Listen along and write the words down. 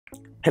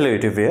Hello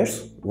YouTube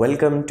viewers,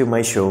 welcome to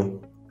my show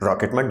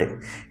Rocket Monday.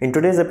 In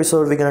today's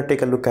episode we're gonna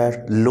take a look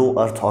at low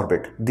Earth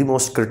orbit, the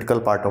most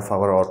critical part of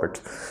our orbit.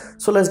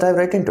 So let's dive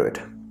right into it.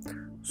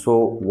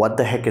 So what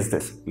the heck is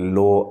this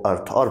low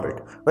Earth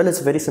orbit? Well, it's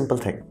a very simple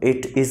thing.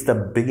 It is the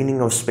beginning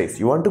of space.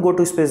 You want to go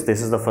to space,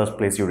 this is the first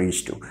place you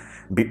reach to.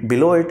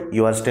 Below it,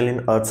 you are still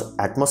in Earth's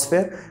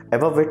atmosphere.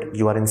 Above it,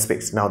 you are in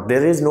space. Now,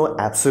 there is no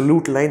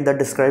absolute line that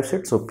describes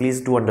it. So please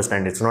do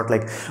understand. It's not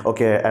like,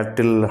 okay, at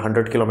till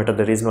 100 kilometer,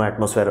 there is no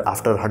atmosphere.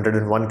 After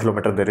 101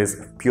 kilometer, there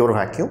is pure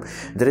vacuum.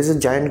 There is a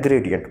giant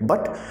gradient.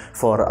 But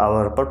for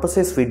our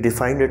purposes, we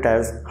defined it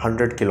as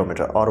 100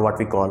 kilometer or what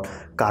we call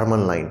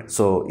Kármán line.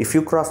 So if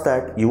you cross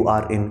that, you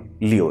are in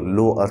LEO,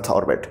 low Earth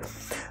orbit.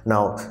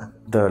 Now,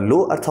 the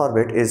low Earth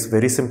orbit is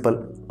very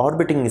simple.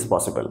 Orbiting is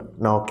possible.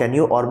 Now, can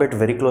you orbit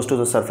very close to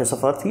the surface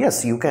of Earth?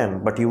 Yes, you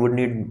can, but you would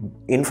need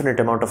infinite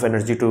amount of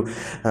energy to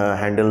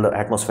handle the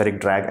atmospheric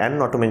drag, and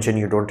not to mention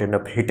you don't end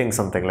up hitting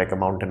something like a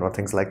mountain or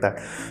things like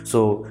that.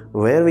 So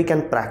where we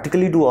can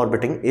practically do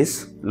orbiting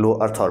is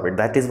low Earth orbit.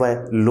 That is why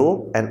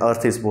low and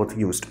Earth is both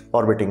used,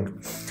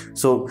 orbiting.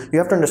 So you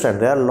have to understand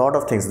there are a lot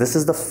of things. This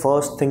is the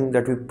first thing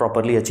that we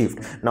properly achieved.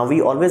 Now,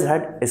 we always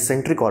had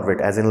eccentric orbit,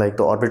 as in like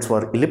the orbits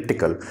were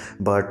elliptical,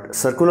 but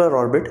circular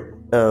orbit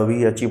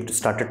we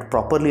started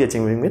properly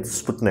achieving with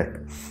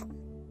Sputnik.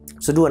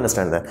 So do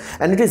understand that,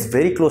 and it is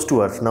very close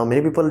to Earth. Now,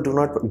 many people do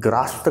not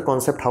grasp the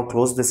concept how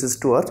close this is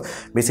to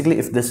Earth. Basically,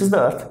 if this is the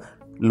Earth,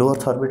 low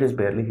Earth orbit is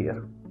barely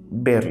here,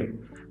 barely.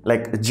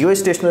 Like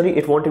geostationary,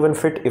 it won't even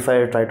fit if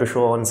I try to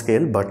show on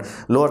scale, but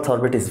low Earth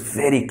orbit is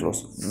very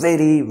close,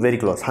 very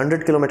close.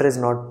 100 kilometers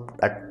is not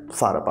that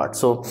far apart.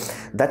 So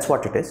that's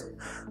what it is.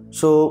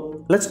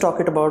 So let's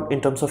talk it about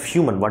in terms of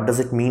human. What does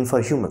it mean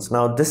for humans?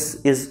 Now, this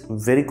is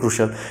very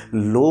crucial.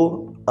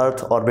 Low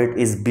Earth orbit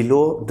is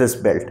below this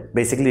belt,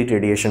 basically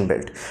radiation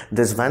belt.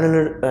 This Van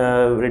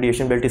Allen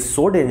radiation belt is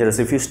so dangerous.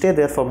 If you stay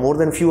there for more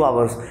than few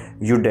hours,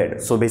 you're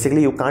dead. So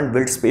basically, you can't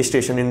build space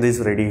station in this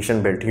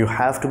radiation belt. You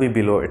have to be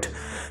below it.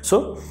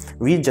 So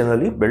we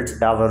generally build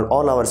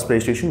all our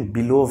space station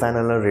below Van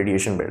Allen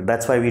radiation belt.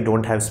 That's why we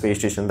don't have space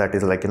station that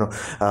is like at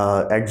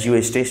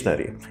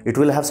geostationary. It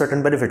will have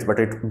certain benefits,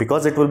 but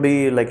because it will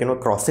be like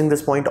crossing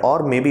this point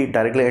or maybe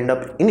directly end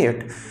up in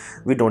it,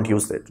 we don't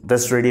use it.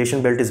 This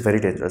radiation belt is very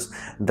dangerous.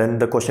 Then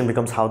the question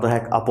becomes, how the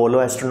heck Apollo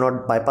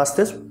astronaut bypassed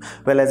this?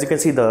 Well, as you can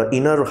see, the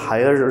inner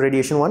higher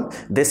radiation one,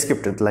 they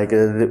skipped it. Like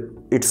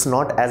it's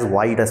not as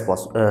wide as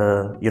possible,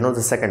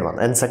 the second one.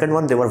 And second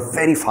one, they were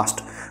very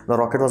fast. The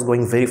rocket was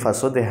going very fast,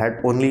 so they had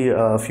only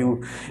a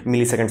few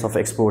milliseconds of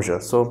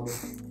exposure. So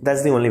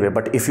that's the only way.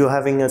 But if you're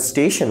having a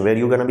station where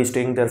you're going to be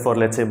staying there for,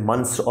 let's say,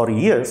 months or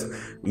years,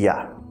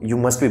 yeah, you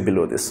must be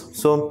below this.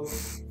 So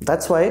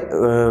that's why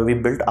we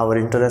built our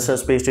International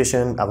Space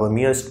Station, our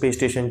Mir Space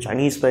Station,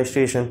 Chinese Space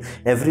Station,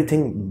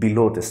 everything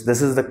below this.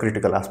 This is the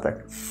critical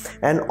aspect.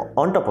 And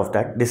on top of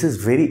that, this is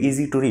very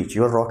easy to reach.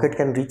 Your rocket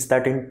can reach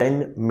that in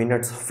 10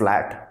 minutes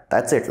flat.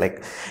 That's it.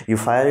 Like you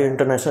fire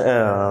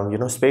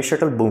international space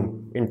shuttle,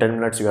 boom, in 10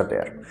 minutes you are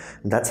there.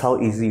 That's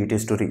how easy it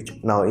is to reach.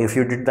 Now, if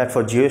you did that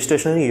for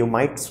geostationary, you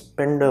might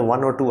spend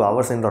 1 or 2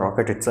 hours in the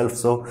rocket itself.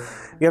 So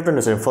you have to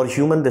understand, for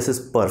human this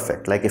is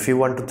perfect. Like if you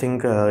want to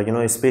think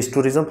space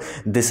tourism,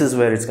 this is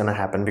where it's gonna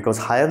happen, because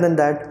higher than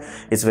that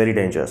it's very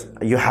dangerous.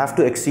 You have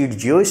to exceed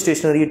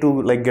geostationary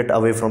to like get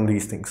away from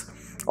these things.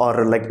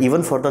 Or like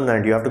even further than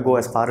that, you have to go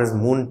as far as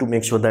moon to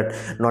make sure that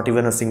not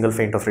even a single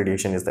faint of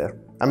radiation is there.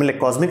 I mean, like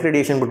cosmic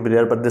radiation would be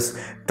there, but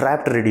this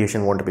trapped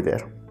radiation won't be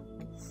there.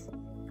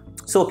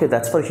 So okay,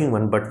 that's for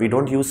human, but we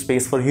don't use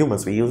space for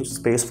humans. We use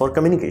space for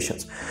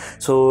communications.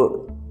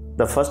 So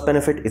the first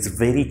benefit is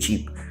very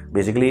cheap.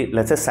 Basically,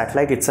 let's say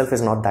satellite itself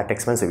is not that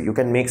expensive. You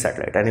can make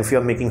satellite, and if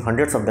you're making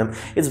hundreds of them,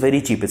 it's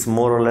very cheap. It's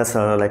more or less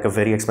like a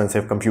very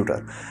expensive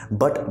computer.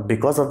 But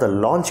because of the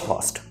launch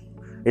cost,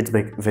 it's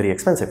very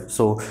expensive.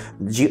 So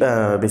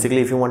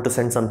basically, if you want to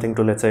send something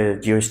to, let's say,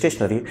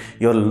 geostationary,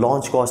 your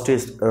launch cost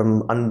is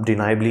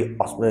undeniably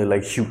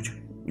like huge.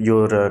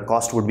 Your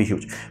cost would be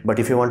huge. But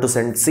if you want to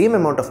send same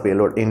amount of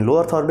payload in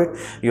low Earth orbit,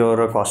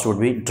 your cost would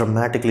be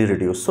dramatically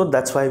reduced. So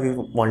that's why we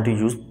want to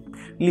use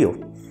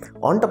LEO.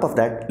 On top of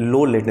that,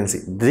 low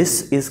latency.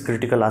 This is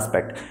critical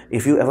aspect.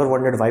 If you ever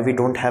wondered why we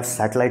don't have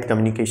satellite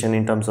communication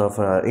in terms of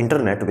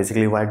internet,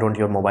 basically why don't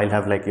your mobile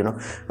have like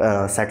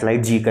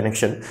satellite G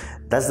connection,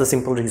 that's the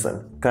simple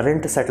reason.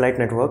 Current satellite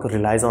network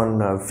relies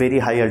on very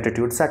high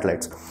altitude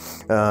satellites,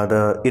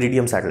 the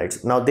Iridium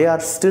satellites. Now they are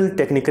still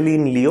technically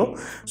in LEO.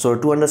 So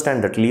to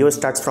understand that, LEO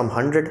starts from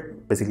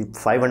 100, basically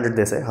 500,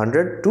 they say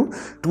 100 to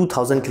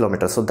 2000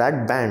 kilometers. So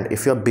that band,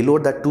 if you're below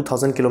that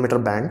 2000 kilometer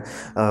band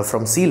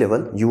from sea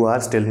level, you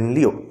are still in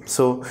LEO.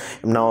 So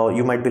now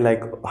you might be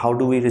like, how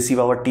do we receive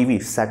our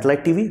TV?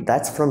 Satellite TV,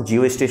 that's from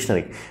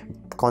geostationary.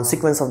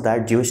 consequence of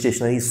that,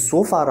 geostationary is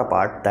so far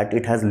apart that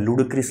it has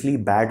ludicrously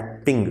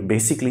bad ping.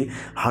 Basically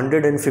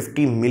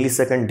 150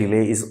 millisecond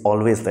delay is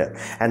always there,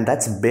 and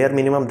that's bare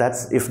minimum.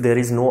 That's if there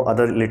is no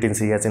other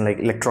latency, as in like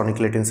electronic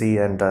latency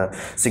and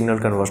signal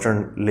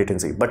conversion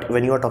latency. But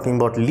when you are talking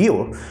about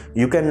LEO,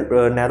 you can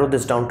narrow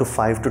this down to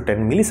 5 to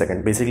 10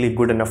 millisecond, basically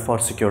good enough for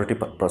security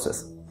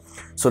purposes.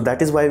 So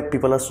that is why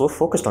people are so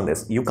focused on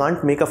this. You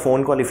can't make a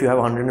phone call if you have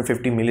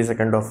 150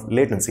 millisecond of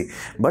latency,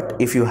 but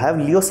if you have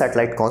LEO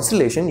satellite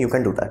constellation, you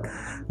can do that.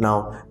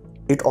 Now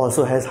it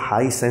also has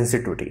high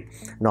sensitivity.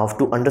 Now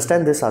to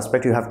understand this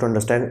aspect, you have to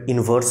understand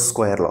inverse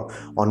square law,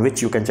 on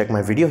which you can check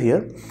my video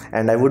here,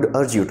 and I would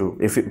urge you to,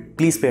 if you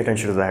please pay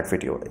attention to that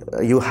video.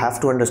 You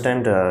have to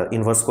understand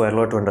inverse square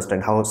law to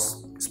understand how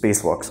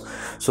space works.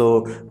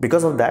 So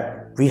because of that,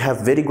 we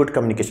have very good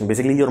communication.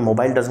 Basically your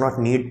mobile does not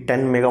need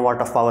 10 megawatt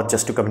of power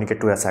just to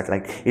communicate to a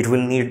satellite. It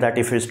will need that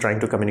if it's trying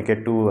to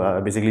communicate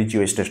to basically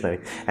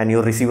geostationary, and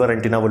your receiver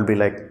antenna will be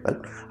like,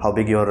 well, how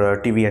big your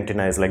TV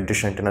antenna is, like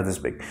dish antenna this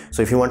big.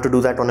 So if you want to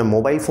do that on a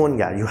mobile phone,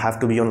 yeah, you have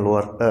to be on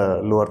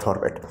low Earth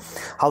orbit.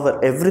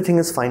 However, everything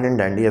is fine and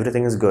dandy,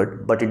 everything is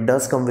good, but it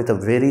does come with a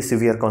very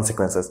severe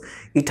consequences.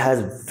 It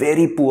has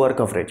very poor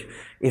coverage.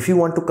 If you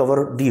want to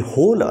cover the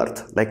whole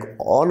Earth, like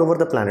all over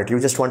the planet, you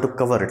just want to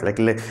cover it, like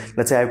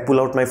let's say I pull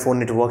out my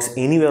phone, it works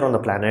anywhere on the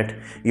planet,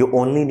 you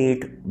only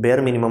need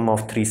bare minimum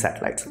of 3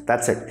 satellites.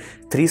 That's it.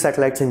 3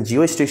 satellites in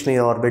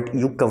geostationary orbit,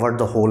 you covered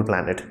the whole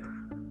planet.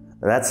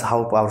 That's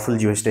how powerful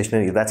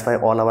geostationary is. That's why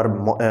all our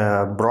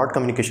broad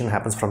communication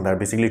happens from there.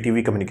 Basically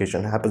TV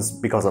communication happens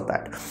because of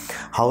that.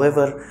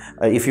 However,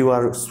 if you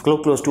are so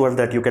close to Earth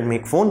that you can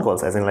make phone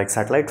calls, as in like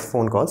satellite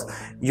phone calls,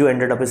 you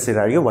ended up in a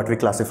scenario what we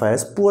classify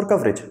as poor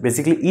coverage.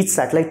 Basically each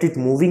satellite is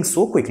moving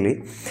so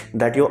quickly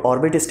that your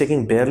orbit is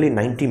taking barely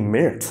 90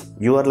 minutes.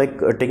 You are like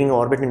taking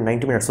orbit in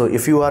 90 minutes. So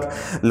if you are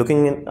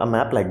looking in a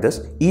map like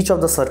this, each of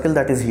the circle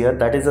that is here,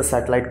 that is a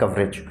satellite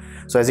coverage.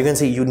 So as you can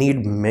see, you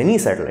need many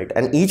satellites,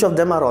 and each of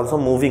them are also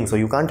moving. So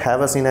you can't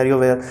have a scenario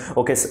where,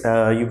 okay,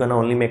 you can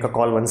only make a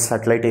call when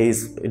satellite A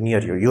is near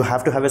you. You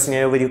have to have a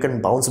scenario where you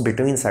can bounce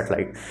between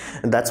satellite,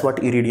 and that's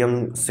what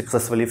Iridium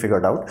successfully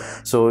figured out.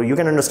 So you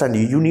can understand,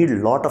 you need a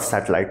lot of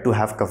satellite to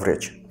have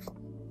coverage.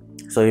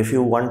 So if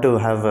you want to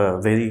have a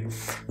very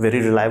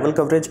reliable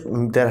coverage,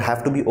 there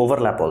have to be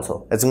overlap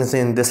also. As you can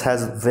see, this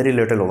has very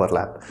little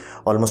overlap.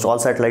 Almost all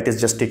satellite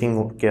is just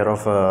taking care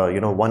of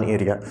one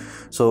area.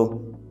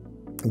 So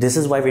this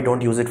is why we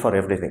don't use it for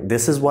everything.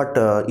 This is what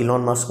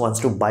Elon Musk wants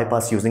to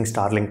bypass using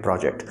Starlink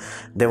project.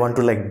 They want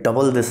to like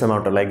double this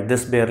amount of, like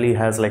this barely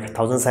has like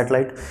 1,000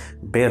 satellite,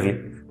 barely,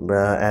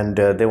 and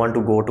they want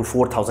to go to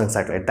 4,000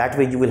 satellite. That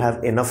way you will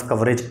have enough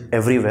coverage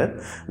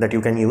everywhere that you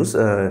can use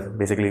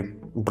basically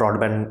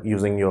broadband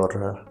using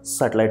your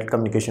satellite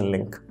communication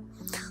link.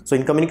 So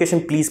in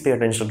communication, please pay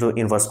attention to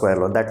inverse square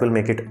law. That will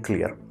make it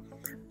clear.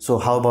 So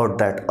how about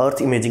that Earth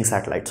imaging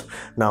satellites?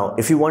 Now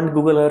if you want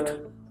Google Earth,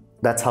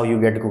 that's how you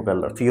get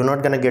Google Earth. You're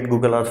not gonna get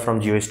Google Earth from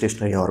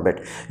geostationary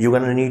orbit. You're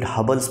gonna need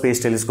Hubble Space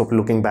Telescope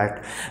looking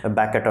back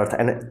at Earth,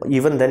 and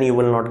even then you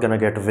will not gonna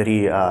get a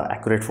very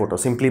accurate photo,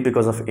 simply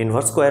because of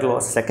inverse square law.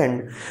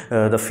 Second,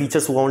 the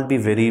features won't be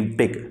very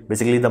big.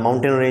 Basically the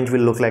mountain range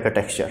will look like a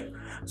texture.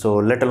 So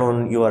let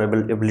alone your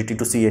ability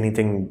to see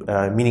anything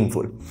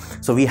meaningful.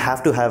 So we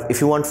have to have,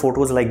 if you want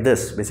photos like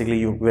this,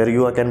 basically where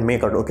you can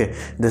make out, okay,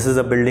 this is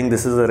a building,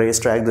 this is a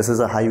racetrack, this is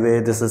a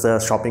highway, this is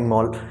a shopping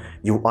mall.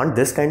 You want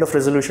this kind of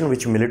resolution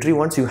which military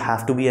wants, you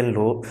have to be in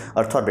low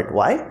Earth orbit.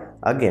 Why?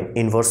 Again,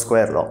 inverse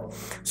square law.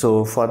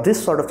 So for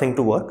this sort of thing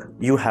to work,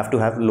 you have to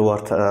have low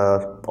Earth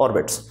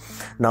orbits.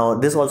 Now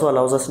this also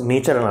allows us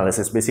nature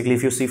analysis. Basically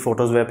if you see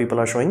photos where people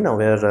are showing now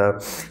where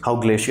how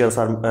glaciers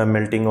are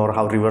melting or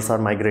how rivers are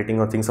migrating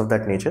or things of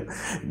that nature,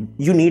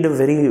 you need a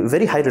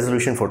very high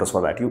resolution photos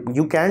for that.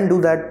 You can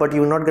do that, but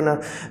you're not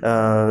gonna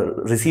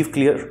receive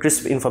clear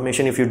crisp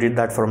information if you did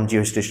that from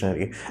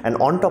geostationary. And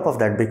on top of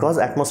that, because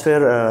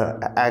atmosphere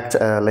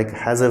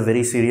has a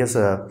very serious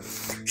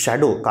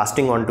shadow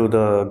casting onto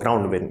the ground,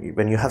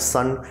 when you have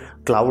sun,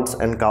 clouds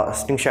and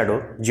casting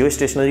shadow,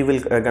 geostationary will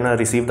gonna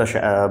receive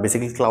the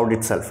basically cloud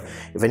itself.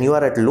 When you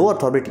are at low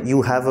Earth orbit,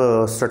 you have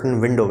a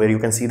certain window where you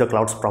can see the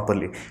clouds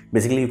properly.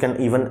 Basically you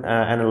can even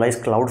analyze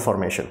cloud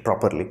formation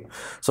properly.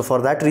 So for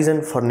that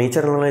reason, for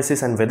nature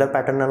analysis and weather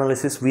pattern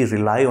analysis, we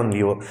rely on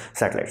LEO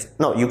satellites.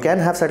 Now you can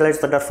have satellites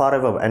that are far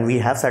above, and we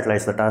have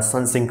satellites that are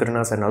sun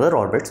synchronous and other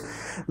orbits.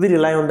 We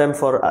rely on them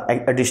for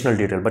additional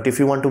detail. But if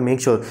you want to make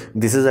sure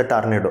this is a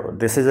tornado,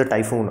 this is a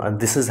typhoon,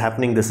 and this is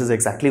happening, this is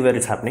exactly where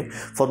it's happening,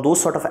 for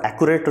those sort of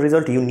accurate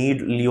result, you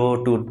need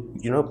LEO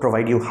to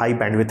provide you high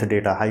bandwidth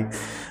data,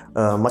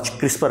 much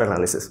crisper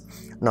analysis.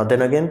 Now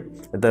then again,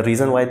 the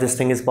reason why this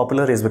thing is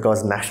popular is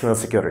because national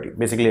security,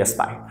 basically a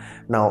spy.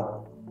 Now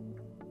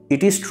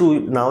it is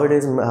true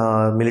nowadays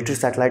military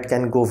satellite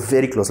can go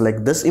very close.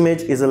 Like this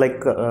image is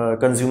a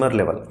consumer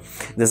level.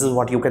 This is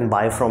what you can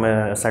buy from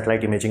a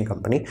satellite imaging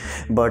company.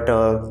 But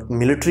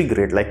military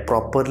grade, like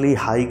properly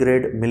high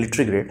grade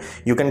military grade,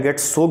 you can get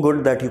so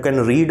good that you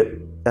can read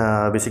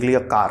basically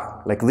a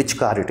car, like which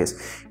car it is.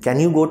 Can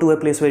you go to a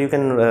place where you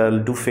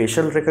can do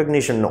facial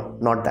recognition? No,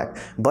 not that,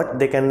 but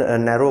they can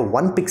narrow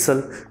 1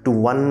 pixel to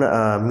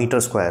 1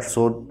 meter square,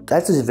 so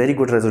that is very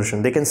good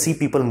resolution. They can see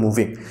people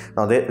moving.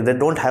 Now they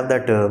don't have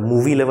that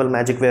movie level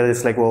magic where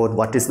it's like, oh,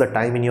 what is the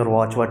time in your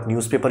watch, what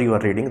newspaper you are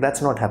reading.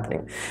 That's not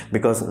happening,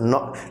 because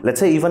not, let's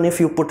say even if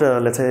you put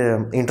let's say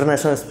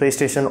International Space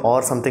Station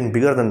or something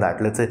bigger than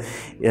that, let's say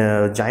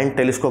giant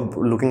telescope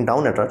looking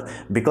down at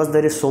Earth, because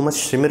there is so much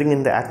shimmering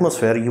in the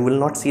atmosphere, you will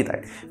not see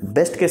that.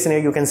 Best case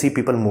scenario, you can see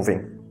people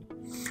moving.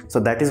 So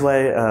that is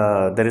why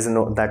there is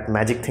no, that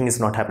magic thing is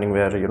not happening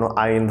where, you know,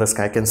 eye in the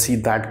sky can see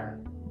that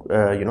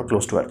you know,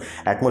 close to Earth.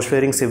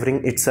 Atmospheric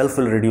shivering itself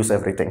will reduce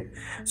everything.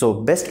 So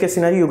best case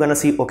scenario, you're gonna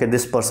see, okay,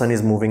 this person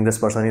is moving, this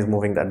person is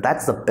moving,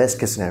 that's the best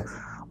case scenario.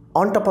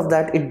 On top of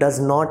that, it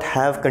does not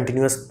have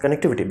continuous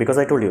connectivity, because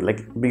I told you,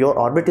 like, your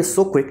orbit is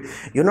so quick,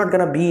 you're not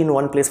gonna be in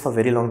one place for a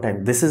very long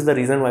time. This is the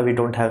reason why we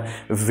don't have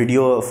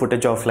video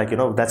footage of, like, you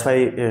know, that's why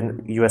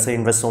in USA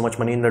invests so much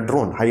money in the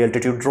drone, high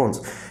altitude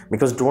drones,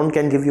 because drone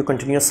can give you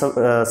continuous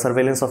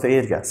surveillance of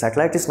area.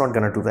 Satellite is not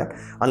gonna do that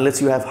unless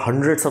you have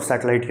hundreds of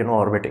satellite, you know,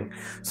 orbiting.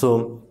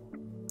 So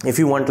if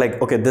you want,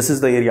 like, okay, this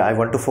is the area I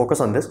want to focus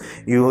on, this,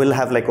 you will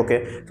have, like,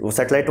 okay,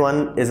 satellite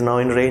 1 is now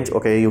in range,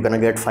 okay, you're gonna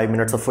get 5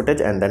 minutes of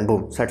footage, and then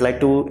boom, satellite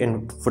 2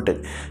 in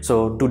footage.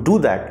 So to do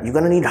that, you're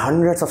gonna need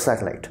hundreds of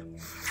satellite.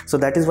 So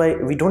that is why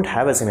we don't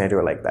have a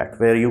scenario like that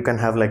where you can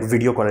have like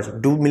video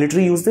collage. Do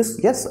military use this?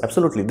 Yes,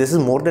 absolutely. This is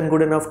more than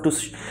good enough to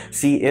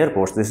see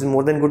airports. This is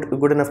more than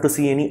good enough to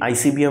see any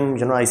ICBM,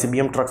 you know,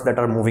 ICBM trucks that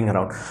are moving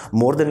around.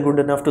 More than good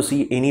enough to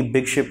see any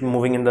big ship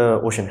moving in the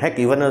ocean. Heck,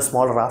 even a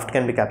small raft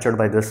can be captured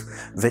by this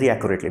very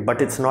accurately.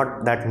 But it's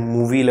not that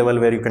movie level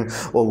where you can,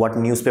 oh, what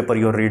newspaper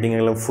you're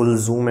reading, full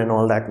zoom and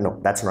all that.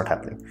 No, that's not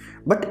happening.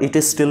 But it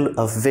is still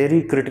a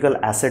very critical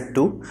asset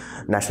to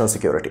national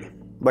security.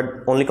 But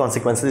only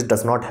consequence is it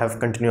does not have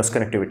continuous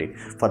connectivity.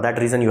 For that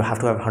reason, you have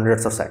to have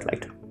hundreds of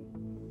satellite.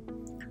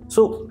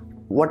 So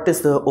what is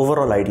the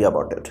overall idea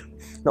about it?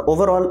 Now,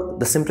 overall,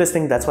 the simplest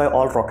thing, that's why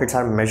all rockets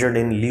are measured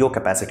in LEO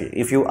capacity.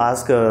 If you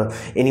ask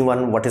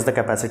anyone what is the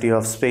capacity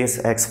of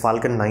SpaceX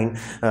Falcon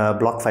 9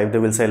 Block 5, they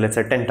will say, let's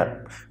say 10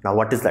 ton. Now,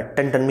 what is that?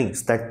 10 ton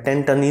means that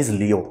 10 ton is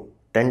LEO.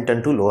 10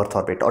 ton to low Earth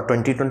orbit or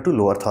 20 ton to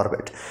low Earth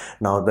orbit.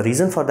 Now the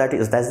reason for that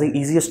is that's the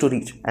easiest to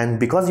reach, and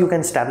because you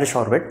can establish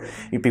orbit,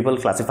 people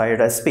classify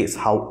it as space.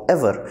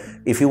 However,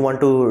 if you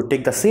want to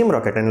take the same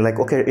rocket and like,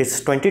 okay,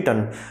 it's 20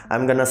 ton,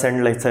 I'm gonna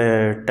send like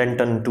say 10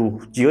 ton to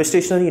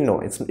geostationary,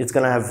 no, it's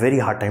gonna have very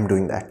hard time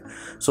doing that.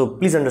 So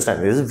please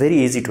understand, this is very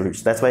easy to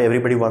reach. That's why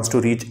everybody wants to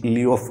reach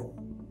LEO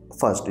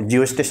first.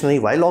 Geostationary,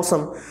 while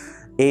awesome,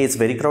 A, it's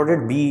very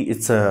crowded, B,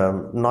 it's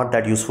not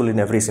that useful in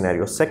every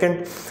scenario.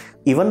 Second,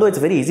 even though it's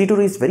very easy to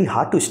reach, it's very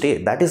hard to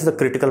stay. That is the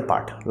critical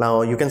part.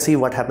 Now you can see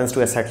what happens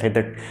to a satellite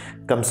that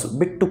comes a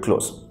bit too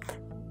close.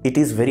 It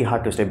is very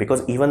hard to stay,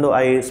 because even though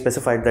I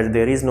specified that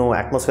there is no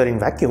atmosphere in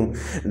vacuum,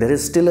 there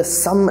is still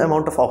some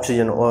amount of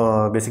oxygen,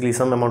 or basically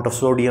some amount of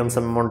sodium,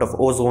 some amount of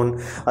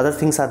ozone, other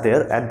things are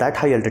there at that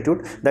high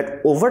altitude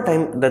that over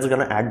time that's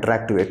gonna add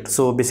drag to it.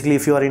 So basically,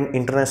 if you are in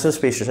International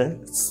Space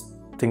Station,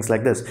 things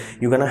like this,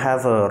 you're gonna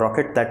have a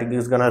rocket that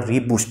is gonna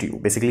reboost you.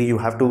 Basically, you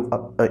have to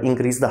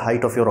increase the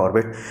height of your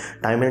orbit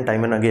time and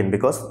time and again,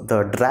 because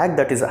the drag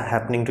that is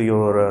happening to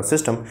your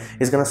system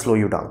is gonna slow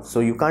you down. So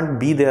you can't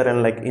be there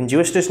and like in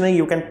geostationary,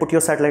 you can put your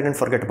satellite and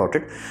forget about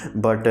it.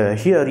 But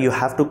here you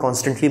have to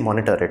constantly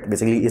monitor it.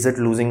 Basically, is it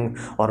losing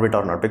orbit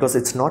or not? Because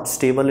it's not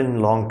stable in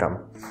long term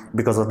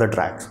because of the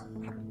drags.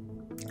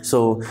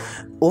 So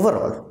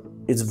overall,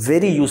 it's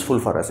very useful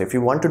for us. If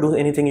you want to do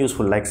anything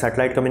useful like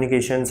satellite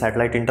communication,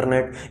 satellite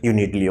internet, you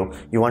need LEO.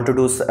 You want to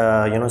do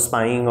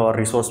spying or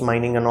resource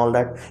mining and all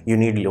that, you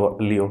need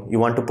LEO. You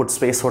want to put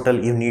space hotel,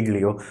 you need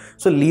LEO.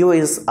 So LEO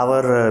is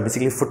our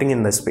basically footing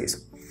in the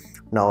space.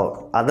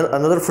 Now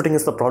another footing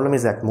is, the problem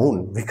is at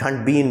moon. We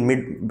can't be in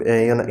mid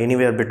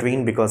anywhere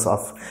between because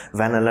of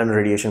Van Allen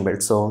radiation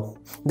belt. So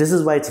this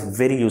is why it's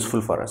very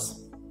useful for us.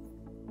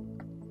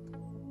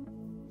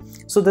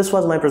 So this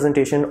was my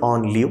presentation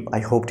on LEO. I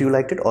hope you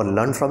liked it or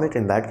learned from it.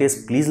 In that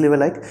case, please leave a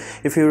like.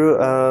 If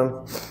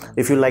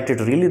you liked it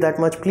really that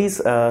much,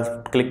 please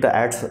click the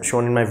ads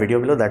shown in my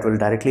video below. That will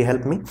directly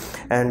help me.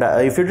 And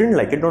if you didn't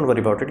like it, don't worry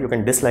about it. You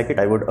can dislike it.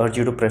 I would urge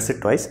you to press it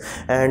twice.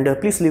 And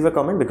please leave a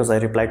comment, because I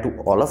reply to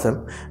all of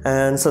them.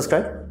 And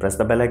subscribe, press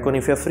the bell icon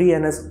if you're free.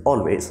 And as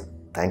always,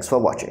 thanks for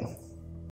watching.